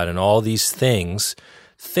of God, and all these things,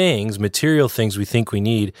 material things we think we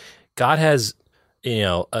need. God has,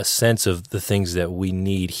 a sense of the things that we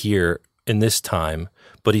need here in this time.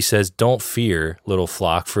 But he says, don't fear, little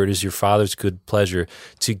flock, for it is your Father's good pleasure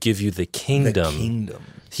to give you the kingdom.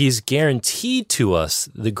 He's guaranteed to us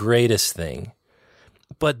the greatest thing.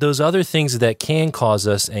 But those other things that can cause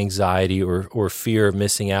us anxiety or fear of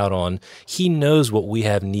missing out on, he knows what we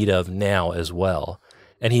have need of now as well.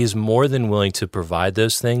 And he is more than willing to provide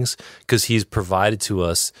those things because he's provided to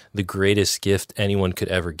us the greatest gift anyone could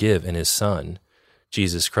ever give in his Son,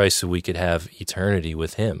 Jesus Christ, so we could have eternity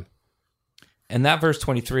with him. And that verse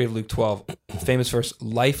 23 of Luke 12, famous verse,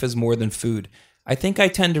 life is more than food. I think I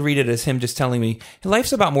tend to read it as him just telling me, hey,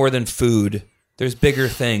 life's about more than food. There's bigger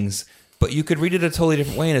things. But you could read it a totally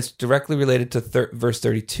different way, and it's directly related to verse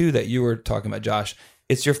 32 that you were talking about, Josh.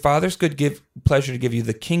 It's your Father's good pleasure to give you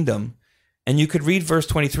the kingdom. And you could read verse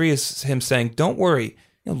 23 as him saying, don't worry,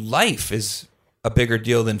 life is a bigger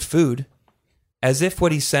deal than food. As if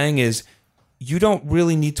what he's saying is, you don't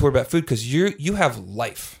really need to worry about food because you have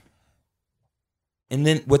life. And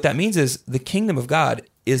then what that means is the kingdom of God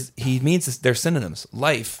means they're synonyms.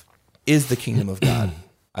 Life is the kingdom of God.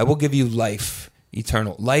 I will give you life,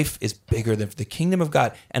 eternal. Life is bigger than the kingdom of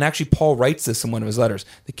God. And actually, Paul writes this in one of his letters.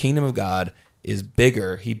 The kingdom of God is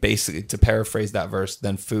bigger, he basically, to paraphrase that verse,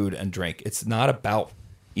 than food and drink. It's not about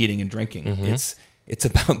eating and drinking. It's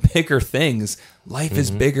about bigger things. Life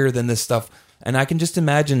is bigger than this stuff. And I can just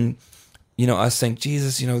imagine, us saying,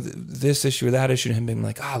 Jesus, this issue or that issue, and him being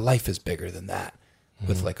like, life is bigger than that.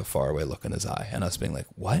 With like a faraway look in his eye, and us being like,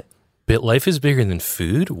 "What? But life is bigger than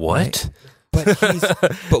food? What?" Right.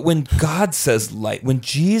 But when God says life, when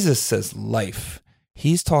Jesus says life,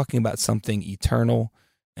 he's talking about something eternal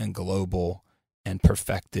and global and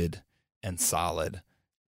perfected and solid.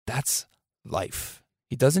 That's life.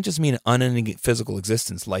 He doesn't just mean unending physical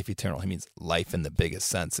existence, life eternal. He means life in the biggest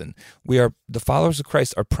sense, and the followers of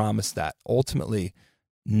Christ are promised that ultimately,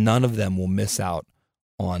 none of them will miss out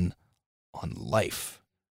on life,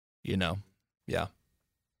 Yeah.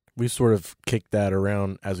 We sort of kicked that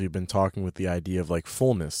around as we've been talking with the idea of like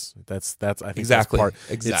fullness. That's I think exactly. That's part.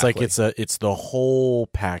 Exactly. It's like it's the whole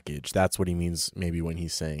package. That's what he means maybe when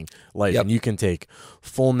he's saying life. Yep. And you can take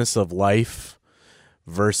fullness of life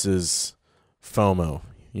versus FOMO.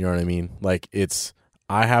 You know what I mean? Like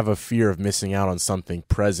I have a fear of missing out on something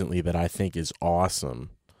presently that I think is awesome.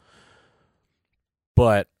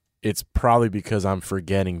 But it's probably because I'm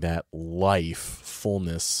forgetting that life,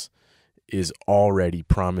 fullness, is already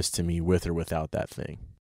promised to me with or without that thing.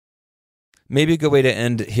 Maybe a good way to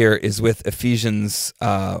end here is with Ephesians.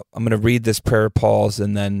 I'm going to read this prayer of Paul's,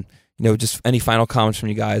 and then, just any final comments from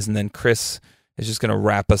you guys, and then Chris is just going to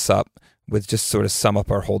wrap us up with just sort of sum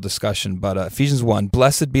up our whole discussion. But Ephesians 1,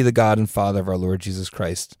 blessed be the God and Father of our Lord Jesus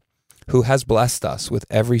Christ, who has blessed us with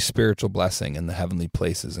every spiritual blessing in the heavenly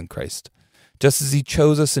places in Christ, just as he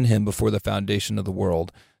chose us in him before the foundation of the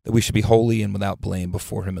world, that we should be holy and without blame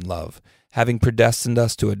before him in love, having predestined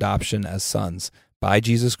us to adoption as sons by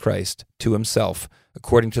Jesus Christ to himself,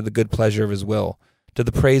 according to the good pleasure of his will, to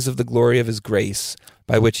the praise of the glory of his grace,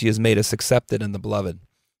 by which he has made us accepted in the beloved.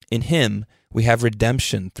 In him we have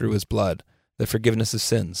redemption through his blood, the forgiveness of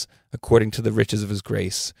sins, according to the riches of his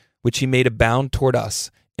grace, which he made abound toward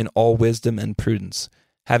us in all wisdom and prudence,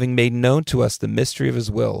 having made known to us the mystery of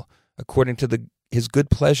his will, according to his good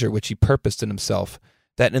pleasure which he purposed in himself,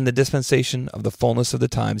 that in the dispensation of the fullness of the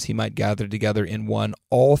times he might gather together in one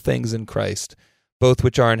all things in Christ, both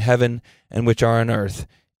which are in heaven and which are on earth,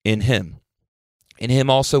 in him. In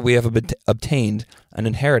him also we have obtained an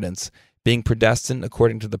inheritance, being predestined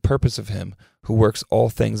according to the purpose of him who works all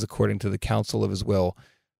things according to the counsel of his will,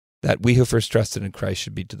 that we who first trusted in Christ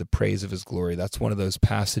should be to the praise of his glory. That's one of those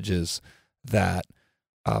passages that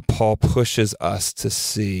Paul pushes us to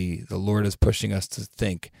see. The Lord is pushing us to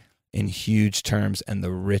think in huge terms and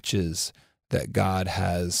the riches that God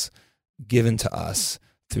has given to us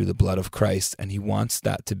through the blood of Christ. And he wants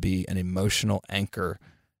that to be an emotional anchor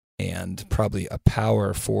and probably a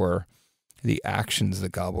power for the actions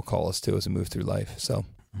that God will call us to as we move through life. So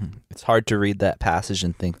it's hard to read that passage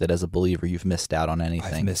and think that as a believer you've missed out on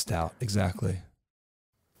anything. I've missed out, exactly.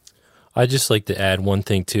 I'd just like to add one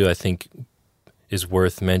thing too I think is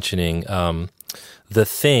worth mentioning. The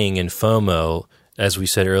thing in FOMO, as we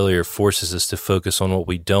said earlier, forces us to focus on what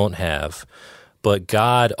we don't have. But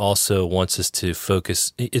God also wants us to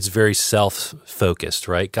focus. It's very self-focused,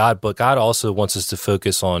 right? But God also wants us to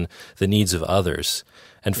focus on the needs of others.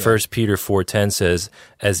 And 1 Peter 4:10 says,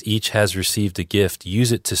 as each has received a gift,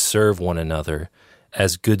 use it to serve one another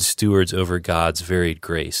as good stewards over God's varied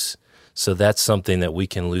grace. So that's something that we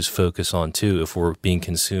can lose focus on too if we're being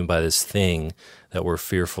consumed by this thing that we're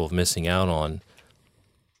fearful of missing out on.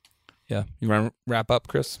 Yeah. You want to wrap up,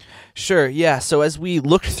 Chris? Sure, yeah. So as we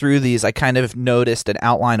looked through these, I kind of noticed an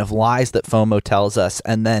outline of lies that FOMO tells us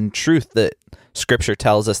and then truth that Scripture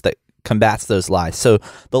tells us that combats those lies. So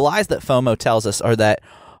the lies that FOMO tells us are that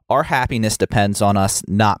our happiness depends on us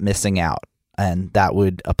not missing out. And that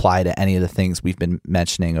would apply to any of the things we've been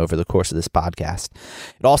mentioning over the course of this podcast.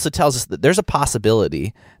 It also tells us that there's a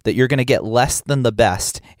possibility that you're going to get less than the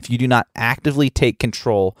best if you do not actively take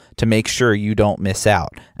control to make sure you don't miss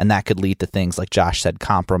out. And that could lead to things like Josh said,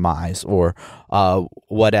 compromise or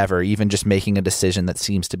whatever, even just making a decision that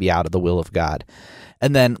seems to be out of the will of God.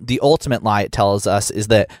 And then the ultimate lie it tells us is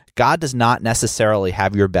that God does not necessarily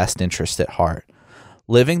have your best interest at heart.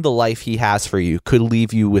 Living the life he has for you could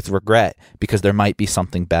leave you with regret because there might be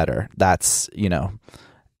something better. That's,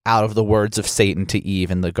 out of the words of Satan to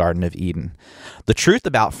Eve in the Garden of Eden. The truth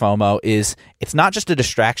about FOMO is it's not just a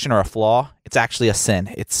distraction or a flaw. It's actually a sin.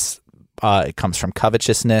 It comes from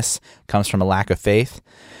covetousness, comes from a lack of faith.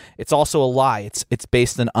 It's also a lie. It's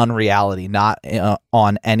based in unreality, not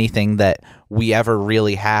on anything that we ever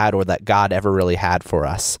really had or that God ever really had for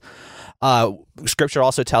us. Scripture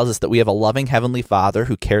also tells us that we have a loving Heavenly Father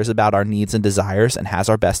who cares about our needs and desires and has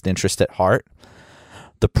our best interest at heart.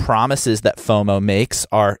 The promises that FOMO makes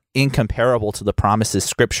are incomparable to the promises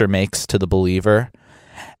Scripture makes to the believer.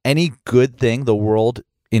 Any good thing the world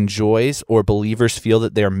enjoys or believers feel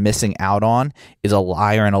that they're missing out on is a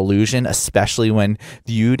lie or an illusion, especially when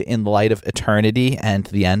viewed in light of eternity and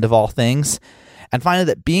the end of all things. And finally,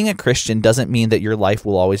 that being a Christian doesn't mean that your life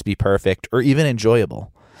will always be perfect or even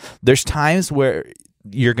enjoyable. There's times where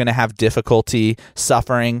you're going to have difficulty,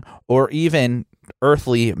 suffering, or even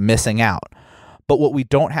earthly missing out. But what we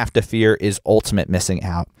don't have to fear is ultimate missing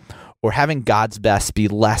out, or having God's best be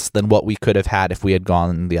less than what we could have had if we had gone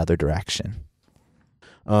in the other direction.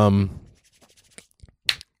 We're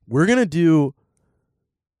going to do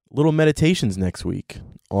little meditations next week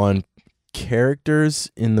on characters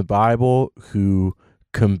in the Bible who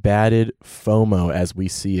combated FOMO as we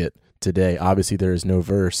see it today. Obviously, there is no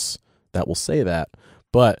verse that will say that,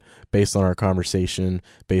 but based on our conversation,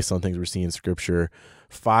 based on things we're seeing in Scripture,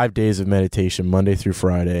 5 days of meditation, Monday through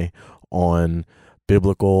Friday, on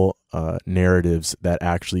biblical narratives that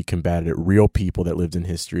actually combated it, real people that lived in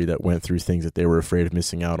history that went through things that they were afraid of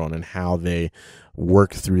missing out on and how they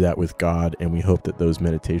worked through that with God. And we hope that those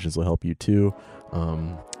meditations will help you too.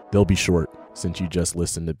 They'll be short since you just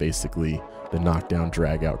listened to basically the knockdown,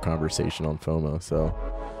 drag out conversation on FOMO. So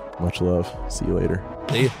much love. See you later.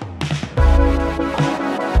 See you.